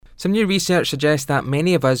Some new research suggests that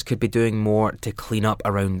many of us could be doing more to clean up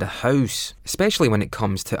around the house, especially when it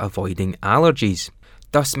comes to avoiding allergies.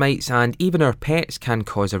 Dust mites and even our pets can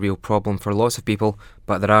cause a real problem for lots of people,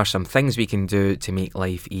 but there are some things we can do to make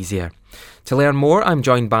life easier. To learn more, I'm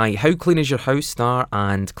joined by How Clean Is Your House star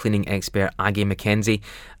and cleaning expert Aggie MacKenzie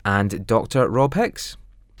and Dr. Rob Hicks.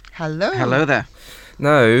 Hello. Hello there.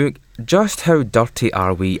 Now, just how dirty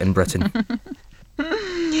are we in Britain?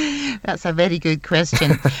 That's a very good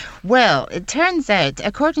question. Well, it turns out,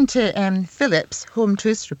 according to Philip's Home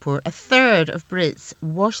Truths report, a third of Brits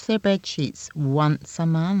wash their bed sheets once a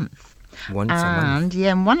month. And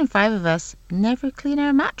 1 in 5 of us never clean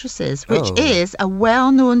our mattresses, which is a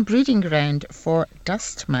well-known breeding ground for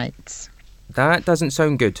dust mites. That doesn't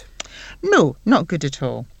sound good. No, not good at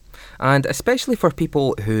all. And especially for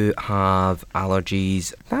people who have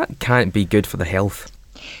allergies, that can't be good for the health.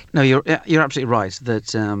 No, you're absolutely right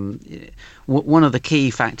that one of the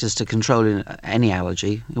key factors to controlling any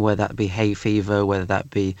allergy, whether that be hay fever, whether that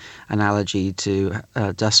be an allergy to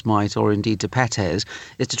dust mite or indeed to pet hairs,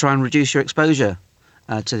 is to try and reduce your exposure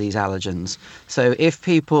to these allergens. So if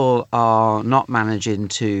people are not managing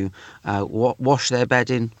to wash their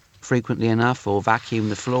bedding frequently enough, or vacuum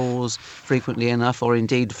the floors frequently enough, or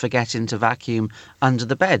indeed forgetting to vacuum under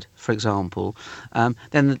the bed, for example,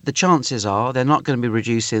 then the chances are they're not going to be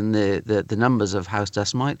reducing the numbers of house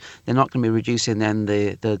dust mite. They're not going to be reducing then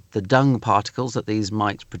the dung particles that these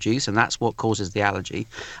mites produce, and that's what causes the allergy.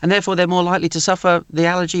 And therefore they're more likely to suffer the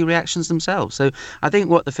allergy reactions themselves. So I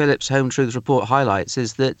think what the Philips Home Truths report highlights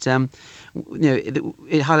is that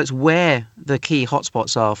it highlights where the key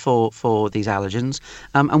hotspots are for these allergens,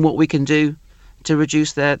 and what we can do to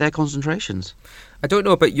reduce their concentrations. I don't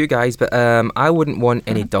know about you guys, but I wouldn't want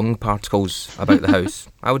any dung particles about the house.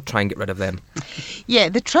 I would try and get rid of them. Yeah,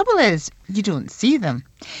 the trouble is you don't see them.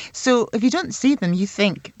 So if you don't see them, you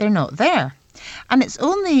think they're not there. And it's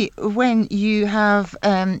only when you have,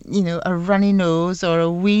 a runny nose or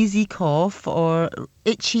a wheezy cough or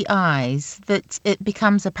itchy eyes that it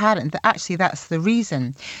becomes apparent that actually that's the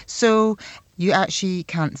reason. So you actually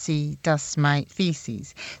can't see dust mite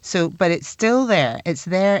feces. But it's still there. It's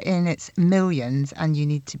there in its millions, and you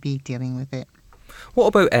need to be dealing with it. What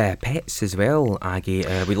about pets as well, Aggie?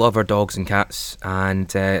 We love our dogs and cats, and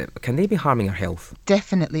can they be harming our health?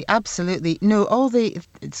 Definitely, absolutely. No,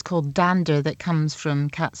 it's called dander that comes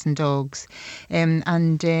from cats and dogs, and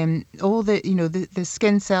all the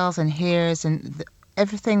skin cells and hairs and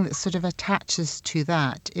everything that sort of attaches to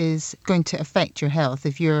that is going to affect your health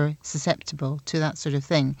if you're susceptible to that sort of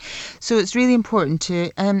thing. So it's really important to,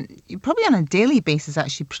 probably on a daily basis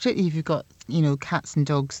actually, particularly if you've got, cats and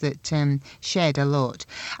dogs that shed a lot.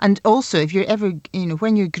 And also if you're ever,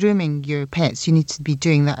 when you're grooming your pets, you need to be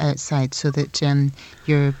doing that outside so that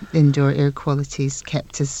your indoor air quality is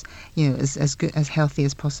kept as good, as healthy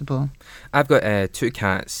as possible. I've got 2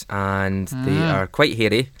 cats and they are quite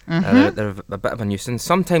hairy. They're a bit of a nuisance.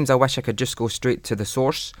 Sometimes I wish I could just go straight to the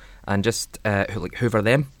source and just hoover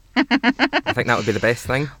them. I think that would be the best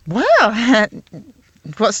thing. Well,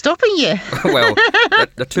 what's stopping you? Well,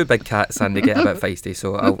 they're 2 big cats and they get a bit feisty,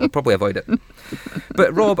 so I'll probably avoid it.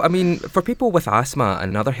 But Rob, I mean, for people with asthma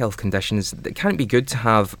and other health conditions, it can't be good to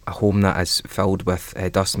have a home that is filled with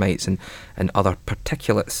dust mites and other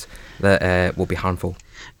particulates that will be harmful.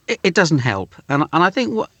 It doesn't help. And I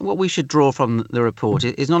think what we should draw from the report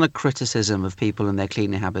is not a criticism of people and their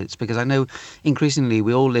cleaning habits, because I know increasingly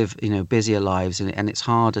we all live, busier lives and it's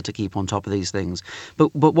harder to keep on top of these things.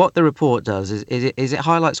 But what the report does is it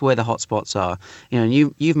highlights where the hotspots are. And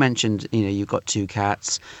you've mentioned, you've got 2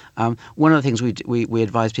 cats. One of the things we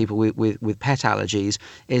advise people with pet allergies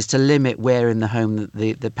is to limit where in the home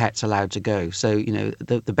the pet's allowed to go. So,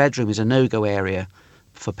 the bedroom is a no-go area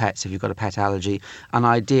for pets if you've got a pet allergy, and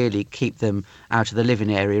ideally keep them out of the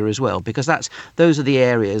living area as well, because those are the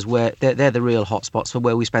areas where they're the real hotspots for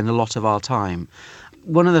where we spend a lot of our time.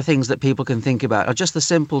 One of the things that people can think about are just the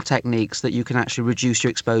simple techniques that you can actually reduce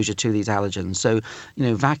your exposure to these allergens. So,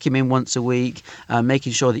 vacuuming once a week,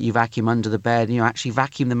 making sure that you vacuum under the bed, actually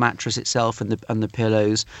vacuum the mattress itself and the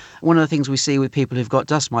pillows. One of the things we see with people who've got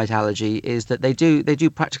dust mite allergy is that they do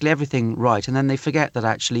practically everything right, and then they forget that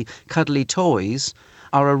actually cuddly toys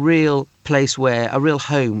are a real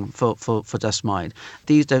home for dust mite.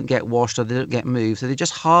 These don't get washed or they don't get moved, so they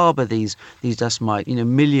just harbour these dust mite,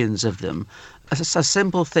 millions of them. a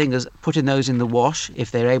simple thing as putting those in the wash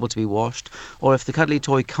if they're able to be washed, or if the cuddly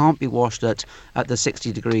toy can't be washed at the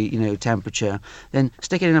 60-degree temperature, then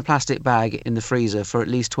stick it in a plastic bag in the freezer for at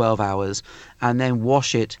least 12 hours and then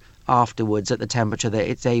wash it afterwards at the temperature that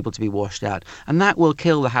it's able to be washed at, and that will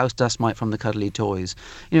kill the house dust mite from the cuddly toys.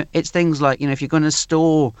 It's things like, if you're going to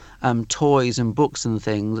store toys and books and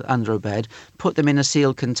things under a bed, put them in a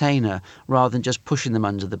sealed container rather than just pushing them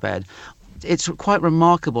under the bed. It's quite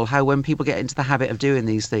remarkable how when people get into the habit of doing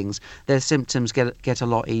these things, their symptoms get a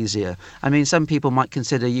lot easier. I mean, some people might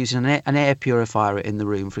consider using an air purifier in the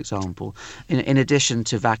room, for example, in addition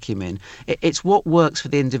to vacuuming. It's what works for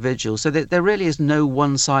the individual. So there really is no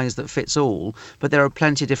one size that fits all, but there are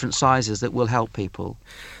plenty of different sizes that will help people.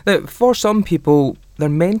 Now, for some people, their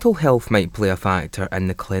mental health might play a factor in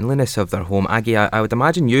the cleanliness of their home. Aggie, I would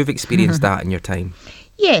imagine you've experienced that in your time.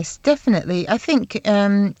 Yes, definitely. I think,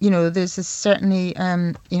 there's certainly,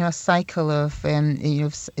 a cycle of,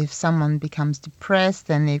 if someone becomes depressed,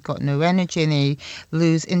 then they've got no energy and they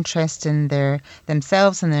lose interest in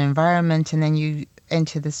themselves and their environment, and then you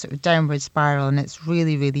enter this sort of downward spiral, and it's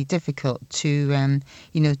really, really difficult to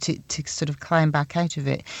sort of climb back out of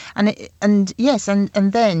it. And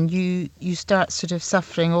then you start sort of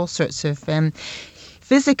suffering all sorts of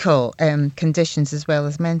physical conditions as well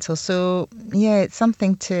as mental. So it's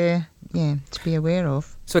something to be aware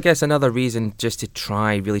of. So I guess another reason just to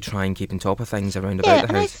really try and keep on top of things around about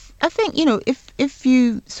the house. I think if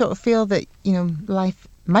you sort of feel that life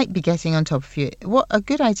might be getting on top of you, what a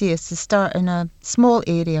good idea is to start in a small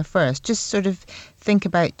area first. Just sort of think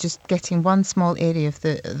about just getting one small area of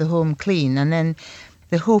the home clean, and then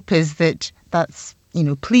the hope is that that's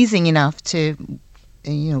pleasing enough to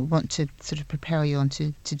want to sort of propel you on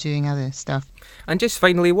to doing other stuff. And just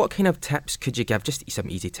finally, what kind of tips could you give? Just some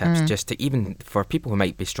easy tips, just to, even for people who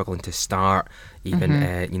might be struggling to start,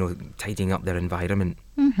 even tidying up their environment.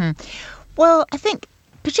 Well, I think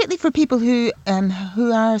particularly for people who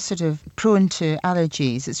are sort of prone to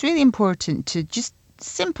allergies, it's really important to just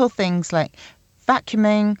simple things like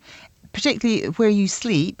vacuuming, particularly where you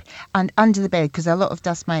sleep and under the bed, because a lot of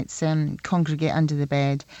dust mites congregate under the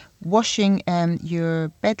bed. Washing your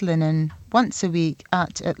bed linen once a week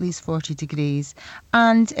at least 40 degrees.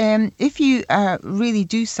 And if you really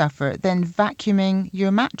do suffer, then vacuuming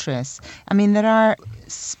your mattress. I mean, there are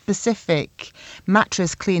specific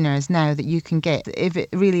mattress cleaners now that you can get if it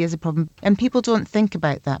really is a problem. And people don't think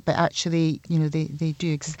about that, but actually, they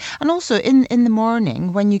do exist. And also in the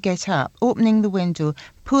morning when you get up, opening the window,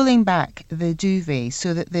 pulling back the duvet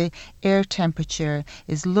so that the air temperature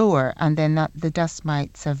is lower, and then that the dust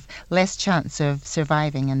mites have less chance of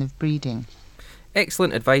surviving and of breeding.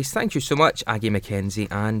 Excellent advice. Thank you so much, Aggie MacKenzie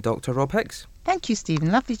and Dr. Rob Hicks. Thank you,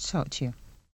 Stephen. Lovely to talk to you.